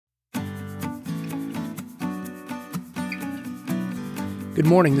Good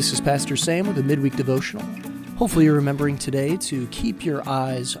morning, this is Pastor Sam with a midweek devotional. Hopefully you're remembering today to keep your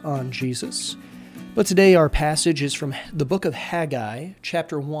eyes on Jesus. But today our passage is from the book of Haggai,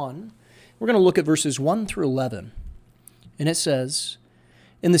 chapter 1. We're going to look at verses 1 through 11. And it says,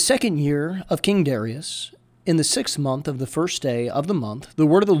 "In the second year of King Darius, in the 6th month of the first day of the month, the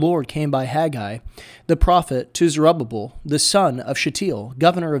word of the Lord came by Haggai, the prophet, to Zerubbabel, the son of Shealtiel,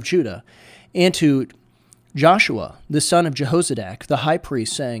 governor of Judah, and to Joshua, the son of Jehozadak, the high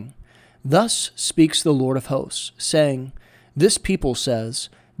priest, saying, Thus speaks the Lord of hosts, saying, This people says,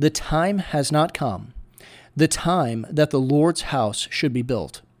 The time has not come, the time that the Lord's house should be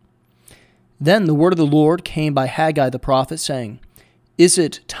built. Then the word of the Lord came by Haggai the prophet, saying, Is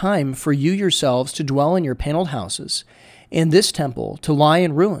it time for you yourselves to dwell in your paneled houses, and this temple to lie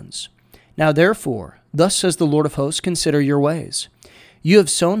in ruins? Now therefore, thus says the Lord of hosts, consider your ways. You have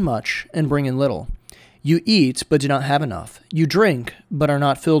sown much and bring in little. You eat, but do not have enough. You drink, but are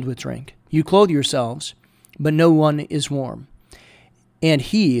not filled with drink. You clothe yourselves, but no one is warm. And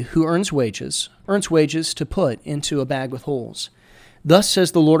he who earns wages to put into a bag with holes. Thus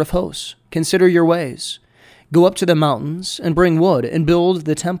says the Lord of hosts, consider your ways. Go up to the mountains and bring wood and build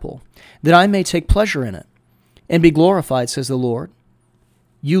the temple, that I may take pleasure in it, and be glorified, says the Lord.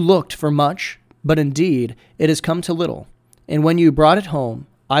 You looked for much, but indeed it has come to little. And when you brought it home,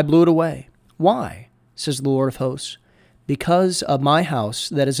 I blew it away. Why? Says the Lord of hosts, because of my house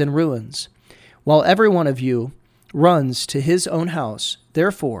that is in ruins, while every one of you runs to his own house.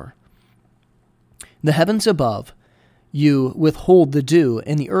 Therefore, the heavens above you withhold the dew,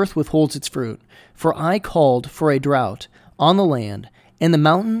 and the earth withholds its fruit. For I called for a drought on the land, and the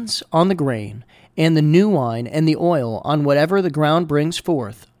mountains on the grain, and the new wine and the oil on whatever the ground brings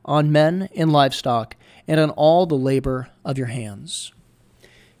forth, on men and livestock, and on all the labor of your hands."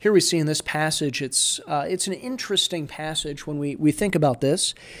 Here we see in this passage, it's an interesting passage when we think about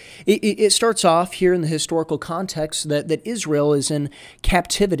this. It starts off here in the historical context that Israel is in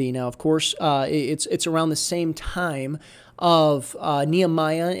captivity. Now, of course, it's around the same time of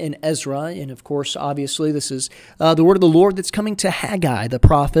Nehemiah and Ezra, and of course, obviously, this is the word of the Lord that's coming to Haggai, the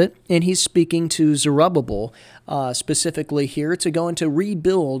prophet, and he's speaking to Zerubbabel specifically here to go and to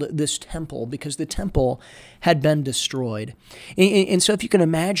rebuild this temple because the temple had been destroyed. And so if you can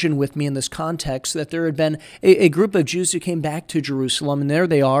imagine with me in this context that there had been a group of Jews who came back to Jerusalem, and there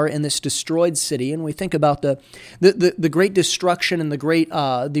they are in this destroyed city, and we think about the great destruction and the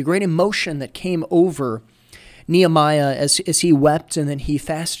great emotion that came over Nehemiah as he wept, and then he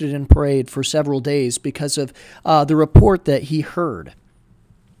fasted and prayed for several days because of the report that he heard.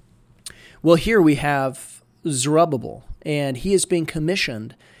 Well, here we have Zerubbabel, and he is being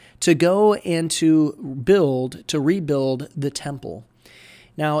commissioned to go and to rebuild the temple.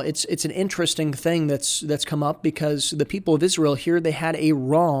 Now, it's an interesting thing that's come up because the people of Israel here, they had a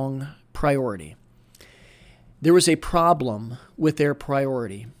wrong priority. There was a problem with their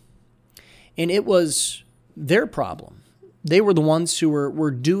priority, and it was their problem. They were the ones who were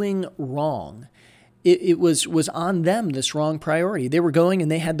doing wrong. It was on them, this wrong priority. They were going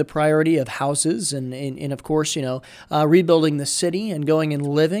and they had the priority of houses and of course, rebuilding the city and going and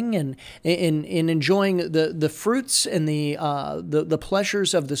living and enjoying the fruits and the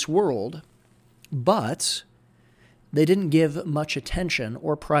pleasures of this world. But they didn't give much attention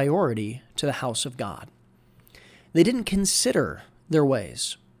or priority to the house of God. They didn't consider their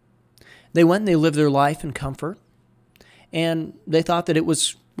ways. They went and they lived their life in comfort, and they thought that it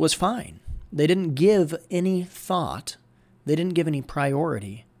was fine. They didn't give any thought, they didn't give any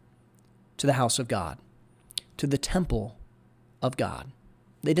priority to the house of God, to the temple of God.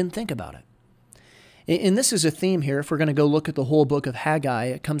 They didn't think about it. And this is a theme here. If we're going to go look at the whole book of Haggai,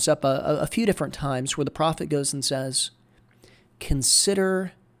 it comes up a few different times where the prophet goes and says,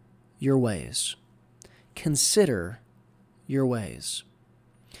 consider your ways. Consider your ways.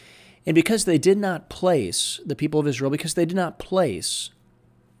 And because they did not place, the people of Israel, because they did not place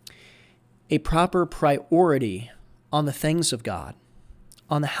a proper priority on the things of God,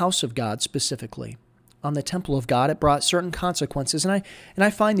 on the house of God specifically, on the temple of God, it brought certain consequences. And I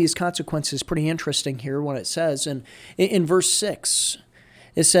find these consequences pretty interesting here when it says, in verse 6,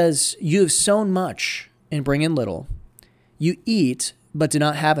 it says, You have sown much and bring in little. You eat, but do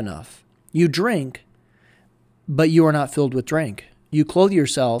not have enough. You drink, but you are not filled with drink. You clothe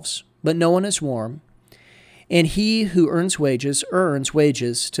yourselves, but no one is warm. And he who earns wages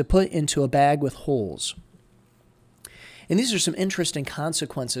to put into a bag with holes. And these are some interesting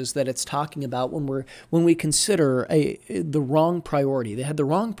consequences that it's talking about when we consider the wrong priority. They had the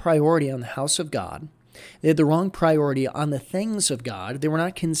wrong priority on the house of God. They had the wrong priority on the things of God. They were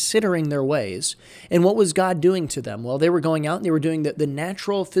not considering their ways. And what was God doing to them? Well, they were going out and they were doing the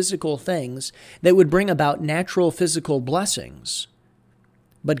natural physical things that would bring about natural physical blessings.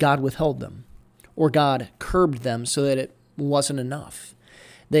 But God withheld them, or God curbed them so that it wasn't enough.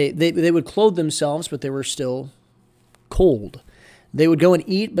 They would clothe themselves, but they were still cold. They would go and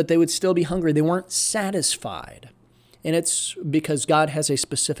eat, but they would still be hungry. They weren't satisfied. And it's because God has a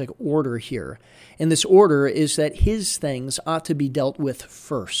specific order here. And this order is that his things ought to be dealt with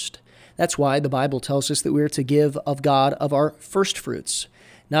first. That's why the Bible tells us that we are to give of God of our first fruits,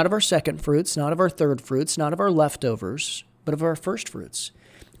 not of our second fruits, not of our third fruits, not of our leftovers, but of our first fruits.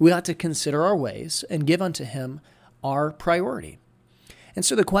 We ought to consider our ways and give unto him our priority. And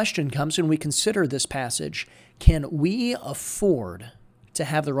so the question comes when we consider this passage, can we afford to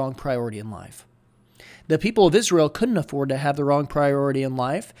have the wrong priority in life? The people of Israel couldn't afford to have the wrong priority in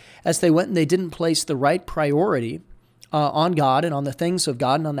life. As they went and they didn't place the right priority on God and on the things of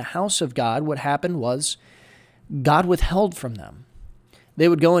God and on the house of God, what happened was God withheld from them. They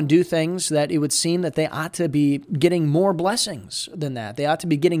would go and do things that it would seem that they ought to be getting more blessings than that. They ought to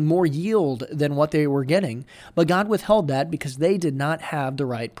be getting more yield than what they were getting. But God withheld that because they did not have the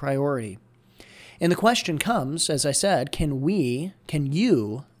right priority. And the question comes, as I said, can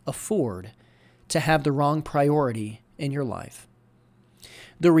you afford to have the wrong priority in your life?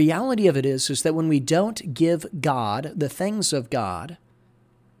 The reality of it is that when we don't give God, the things of God,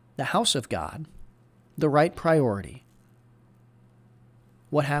 the house of God, the right priority,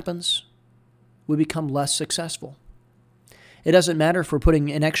 what happens? We become less successful. It doesn't matter if we're putting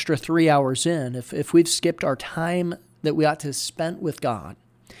an extra 3 hours in. If we've skipped our time that we ought to have spent with God,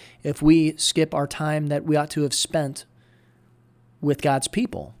 if we skip our time that we ought to have spent with God's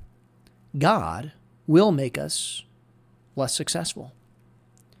people, God will make us less successful.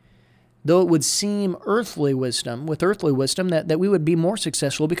 Though it would seem with earthly wisdom, that we would be more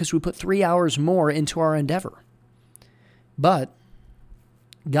successful because we put 3 hours more into our endeavor. But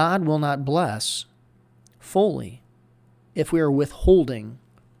God will not bless fully if we are withholding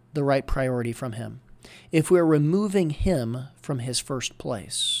the right priority from him, if we are removing him from his first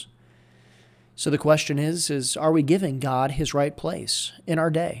place. So the question is are we giving God his right place in our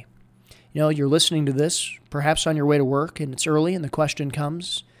day? You know, you're listening to this perhaps on your way to work and it's early and the question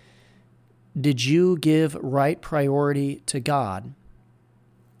comes, did you give right priority to God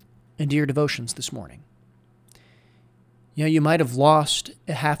and to your devotions this morning? You know, you might have lost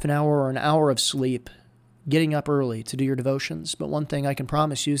a half an hour or an hour of sleep getting up early to do your devotions, but one thing I can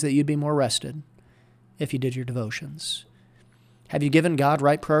promise you is that you'd be more rested if you did your devotions. Have you given God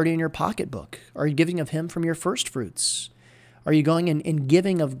right priority in your pocketbook? Are you giving of him from your first fruits? Are you going and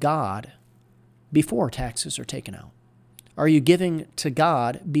giving of God before taxes are taken out? Are you giving to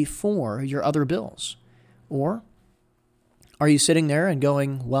God before your other bills? Or are you sitting there and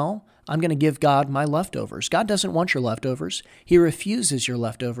going, well, I'm going to give God my leftovers. God doesn't want your leftovers. He refuses your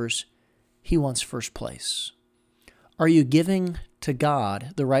leftovers. He wants first place. Are you giving to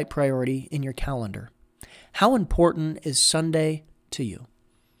God the right priority in your calendar? How important is Sunday to you?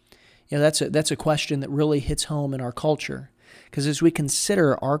 You know, that's a question that really hits home in our culture. Because as we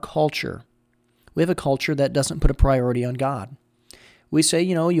consider our culture, we have a culture that doesn't put a priority on God. We say,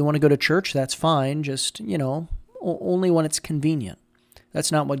 you want to go to church, that's fine, just, only when it's convenient.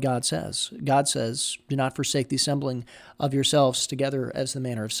 That's not what God says. God says, do not forsake the assembling of yourselves together as the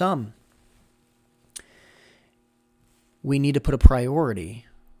manner of some. We need to put a priority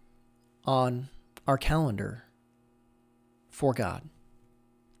on our calendar for God.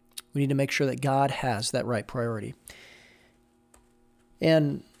 We need to make sure that God has that right priority.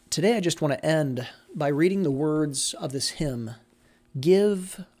 And today I just want to end by reading the words of this hymn,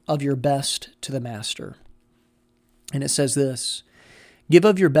 Give of Your Best to the Master. And it says this, give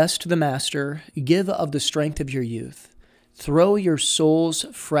of your best to the Master, give of the strength of your youth. Throw your soul's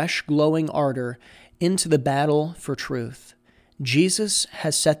fresh glowing ardor into the battle for truth. Jesus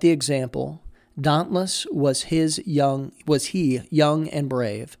has set the example. Dauntless was he young and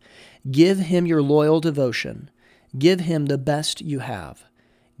brave. Give him your loyal devotion. Give him the best you have.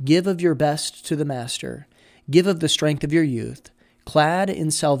 Give of your best to the Master. Give of the strength of your youth. Clad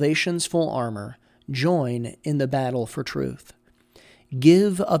in salvation's full armor, join in the battle for truth.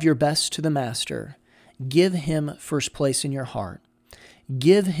 Give of your best to the Master. Give him first place in your heart.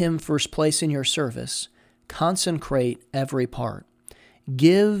 Give him first place in your service. Consecrate every part.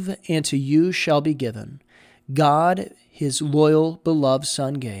 Give, and to you shall be given. God his loyal, beloved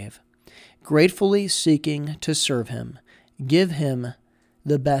Son gave. Gratefully seeking to serve him, give him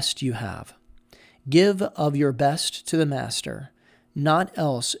the best you have. Give of your best to the Master. Naught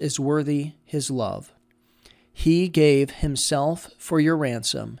else is worthy his love. He gave himself for your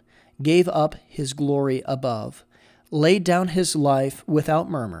ransom, gave up his glory above, laid down his life without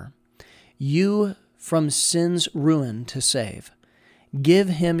murmur, you from sin's ruin to save. Give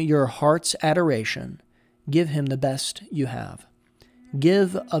him your heart's adoration. Give him the best you have.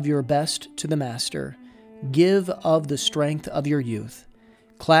 Give of your best to the Master. Give of the strength of your youth.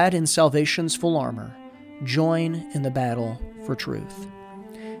 Clad in salvation's full armor, join in the battle for truth.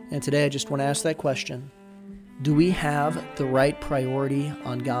 And today I just want to ask that question. Do we have the right priority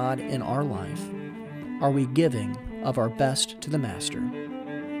on God in our life? Are we giving of our best to the Master?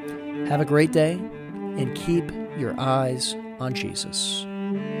 Have a great day and keep your eyes on Jesus.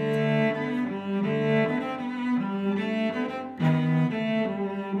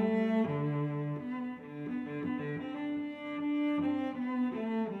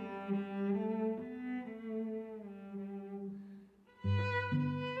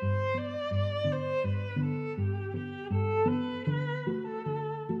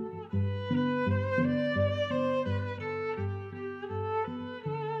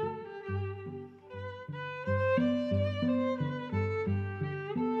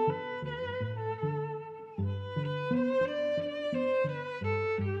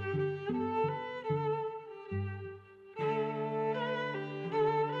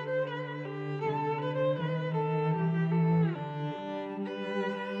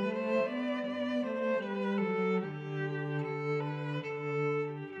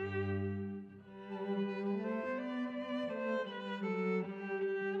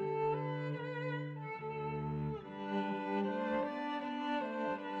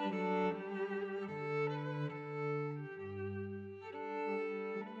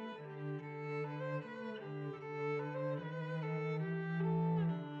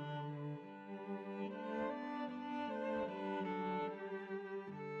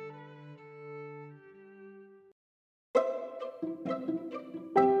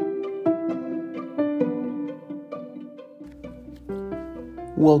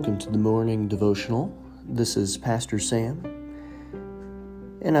 Welcome to the morning devotional. This is Pastor Sam,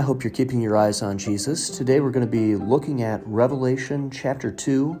 and I hope you're keeping your eyes on Jesus. Today we're going to be looking at Revelation chapter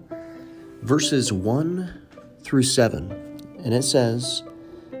 2, verses 1 through 7. And it says,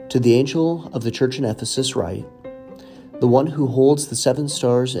 "To the angel of the church in Ephesus write, the one who holds the 7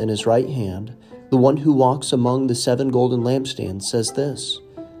 stars in his right hand, the one who walks among the 7 golden lampstands, says this,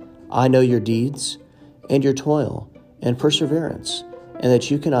 I know your deeds, and your toil, and perseverance, and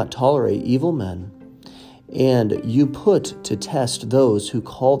that you cannot tolerate evil men, and you put to test those who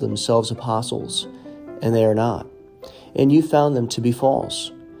call themselves apostles, and they are not, and you found them to be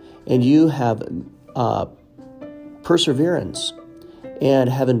false, and you have perseverance, and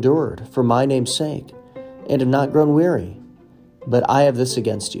have endured for my name's sake, and have not grown weary. But I have this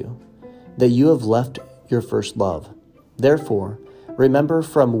against you, that you have left your first love. Therefore, remember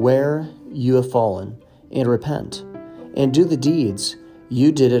from where you have fallen, and repent, and do the deeds you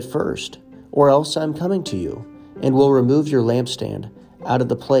did at first, or else I am coming to you, and will remove your lampstand out of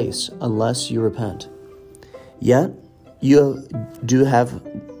the place unless you repent. Yet this you do have,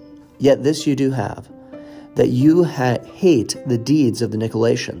 that you hate the deeds of the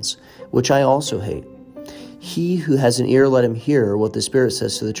Nicolaitans, which I also hate. He who has an ear, let him hear what the Spirit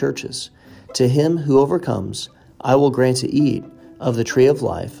says to the churches. To him who overcomes, I will grant to eat of the tree of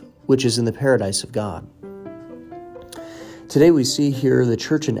life, which is in the paradise of God." Today we see here the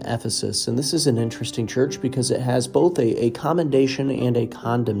church in Ephesus, and this is an interesting church because it has both a commendation and a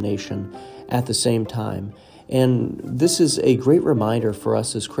condemnation at the same time. And this is a great reminder for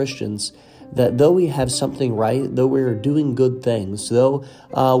us as Christians that though we have something right, though we're doing good things, though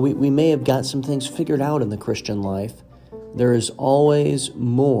we may have got some things figured out in the Christian life, there is always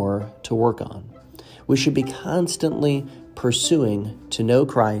more to work on. We should be constantly pursuing to know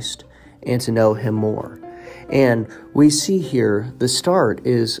Christ and to know Him more. And we see here the start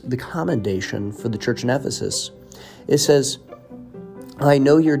is the commendation for the church in Ephesus. It says, I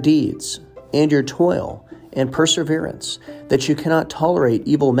know your deeds and your toil and perseverance, that you cannot tolerate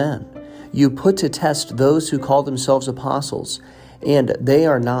evil men. You put to test those who call themselves apostles, and they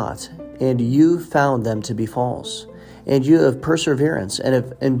are not, and you found them to be false. And you have perseverance and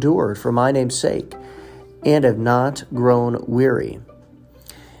have endured for my name's sake, and have not grown weary.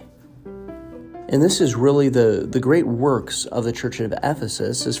 And this is really the great works of the church of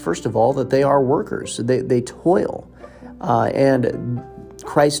Ephesus is, first of all, that they are workers. They toil. And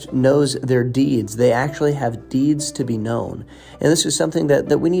Christ knows their deeds. They actually have deeds to be known. And this is something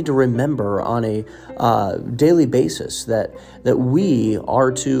that we need to remember on a daily basis, that we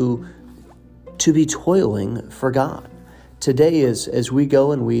are to be toiling for God, today as we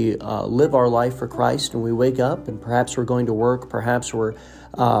go and we live our life for Christ, and we wake up and perhaps we're going to work, perhaps we're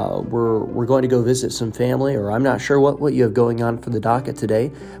going to go visit some family, or I'm not sure what you have going on for the docket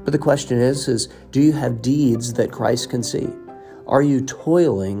today. But the question is do you have deeds that Christ can see? Are you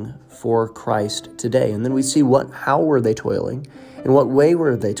toiling for Christ today? And then we see how were they toiling? In what way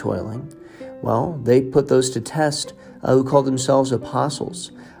were they toiling? Well, they put those to test who called themselves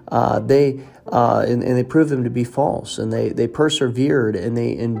apostles. They proved them to be false, and they persevered, and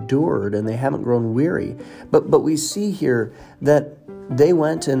they endured, and they haven't grown weary. But we see here that they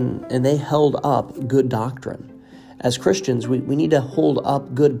went and they held up good doctrine. As Christians, we need to hold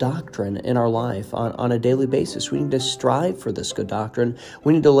up good doctrine in our life on a daily basis. We need to strive for this good doctrine.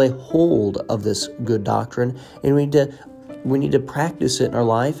 We need to lay hold of this good doctrine, and we need to practice it in our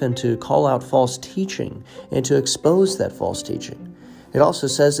life and to call out false teaching and to expose that false teaching. It also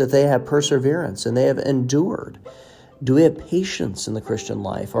says that they have perseverance and they have endured. Do we have patience in the Christian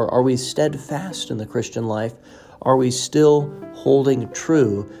life? Or are we steadfast in the Christian life? Are we still holding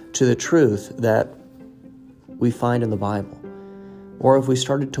true to the truth that we find in the Bible? Or have we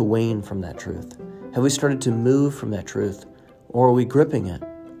started to wane from that truth? Have we started to move from that truth? Or are we gripping it,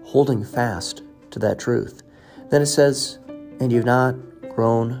 holding fast to that truth? Then it says, and you've not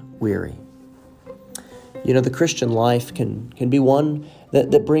grown weary. You know, the Christian life can be one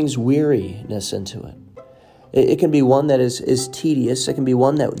that brings weariness into it. It can be one that is tedious. It can be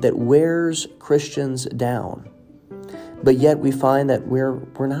one that wears Christians down. But yet we find that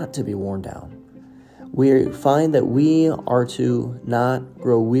we're not to be worn down. We find that we are to not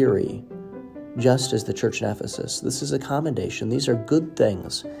grow weary, just as the church in Ephesus. This is a commendation. These are good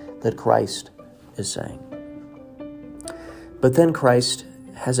things that Christ is saying. But then Christ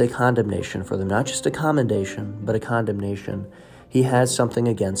has a condemnation for them, not just a commendation, but a condemnation. He has something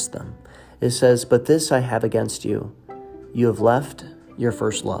against them. It says, but this I have against you. You have left your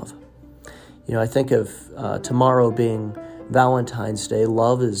first love. You know, I think of tomorrow being Valentine's Day.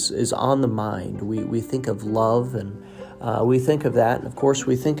 Love is on the mind. We think of love, and we think of that. And of course,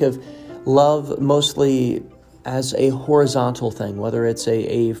 we think of love mostly as a horizontal thing, whether it's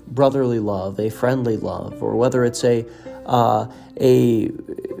a brotherly love, a friendly love, or whether it's a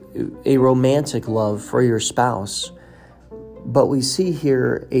romantic love for your spouse. But we see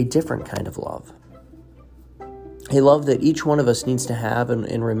here a different kind of love. A love that each one of us needs to have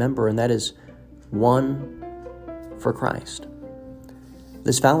and remember, and that is one for Christ.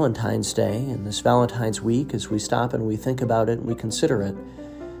 This Valentine's Day and this Valentine's week, as we stop and we think about it and we consider it,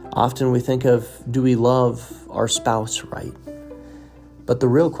 often we think of, do we love our spouse right? But the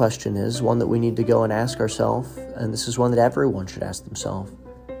real question is, one that we need to go and ask ourselves, and this is one that everyone should ask themselves,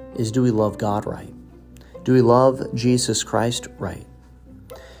 is do we love God right? Do we love Jesus Christ right?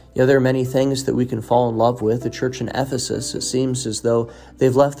 You know, there are many things that we can fall in love with. The church in Ephesus, it seems as though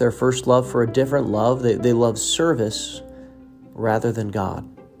they've left their first love for a different love. They love service rather than God.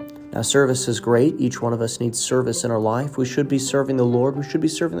 Now, service is great. Each one of us needs service in our life. We should be serving the Lord. We should be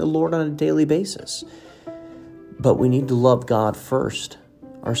serving the Lord on a daily basis. But we need to love God first.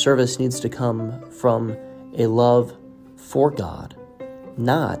 Our service needs to come from a love for God,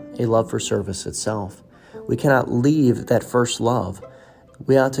 not a love for service itself. We cannot leave that first love.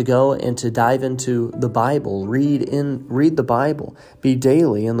 We ought to go and to dive into the Bible, read the Bible, be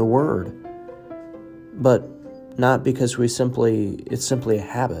daily in the Word. But not because it's simply a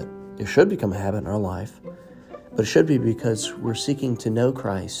habit. It should become a habit in our life. But it should be because we're seeking to know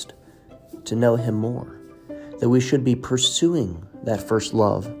Christ, to know Him more. That we should be pursuing that first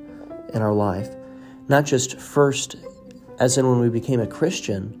love in our life. Not just first, as in when we became a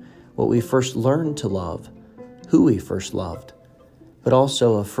Christian, what we first learned to love, who we first loved, but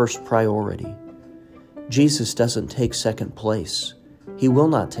also a first priority. Jesus doesn't take second place. He will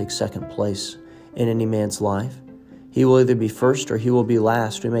not take second place in any man's life. He will either be first or he will be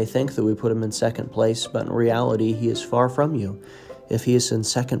last. We may think that we put him in second place, but in reality, he is far from you. If he is in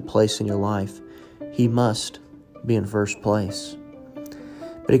second place in your life, he must be in first place.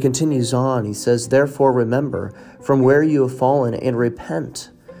 But he continues on. He says, therefore remember from where you have fallen and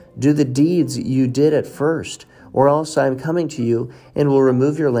repent. Do the deeds you did at first, or else I am coming to you and will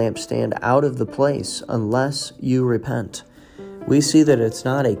remove your lampstand out of the place unless you repent. We see that it's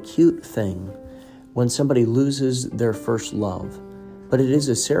not a cute thing when somebody loses their first love, but it is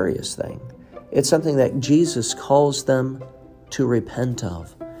a serious thing. It's something that Jesus calls them to repent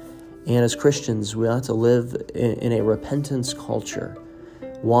of. And as Christians, we ought to live in a repentance culture,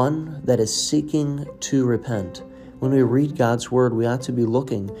 one that is seeking to repent. When we read God's Word, we ought to be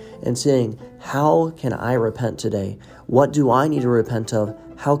looking and saying, how can I repent today? What do I need to repent of?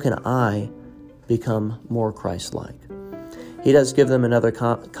 How can I become more Christ-like? he does give them another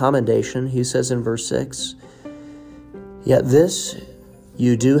commendation. He says in verse 6, "Yet this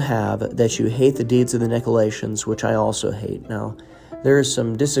you do have, that you hate the deeds of the Nicolaitans, which I also hate." Now, there is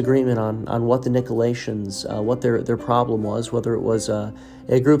some disagreement on what the Nicolaitans, what their problem was, whether it was a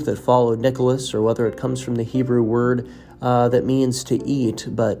group that followed Nicholas or whether it comes from the Hebrew word that means to eat.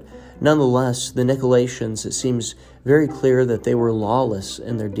 But nonetheless, the Nicolaitans, it seems very clear that they were lawless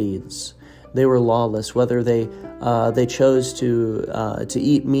in their deeds. They were lawless, whether they chose to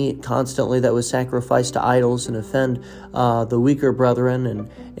eat meat constantly that was sacrificed to idols and offend the weaker brethren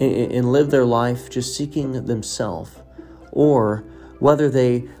and live their life just seeking themselves, or whether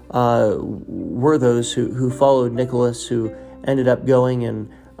they were those who followed Nicholas, who ended up going and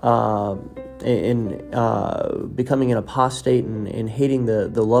becoming an apostate and hating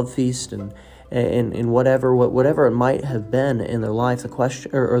the love feast and whatever it might have been in their life. The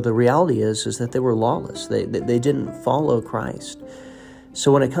question or the reality is that they were lawless. They didn't follow Christ.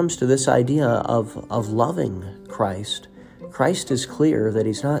 So when it comes to this idea of loving Christ, Christ is clear that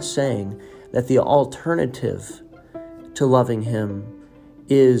he's not saying that the alternative to loving him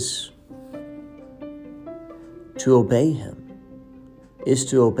is to obey him, is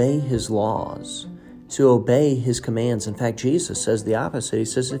to obey his laws, to obey his commands. In fact, Jesus says the opposite. He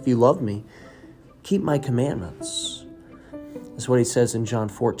says, "If you love me, keep my commandments." That's what he says in John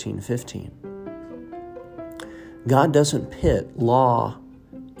 14:15. God doesn't pit law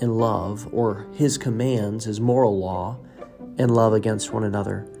and love, or his commands, his moral law and love against one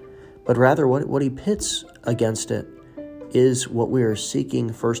another, but rather what he pits against it is what we are seeking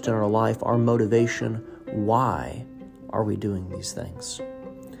first in our life, our motivation. Why are we doing these things?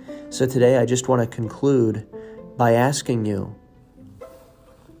 So today I just want to conclude by asking you,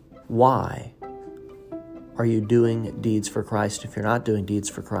 why are you doing deeds for Christ? If you're not doing deeds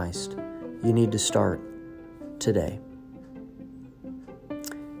for Christ, you need to start today.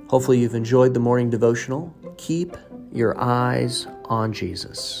 Hopefully you've enjoyed the morning devotional. Keep your eyes on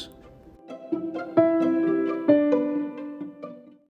Jesus.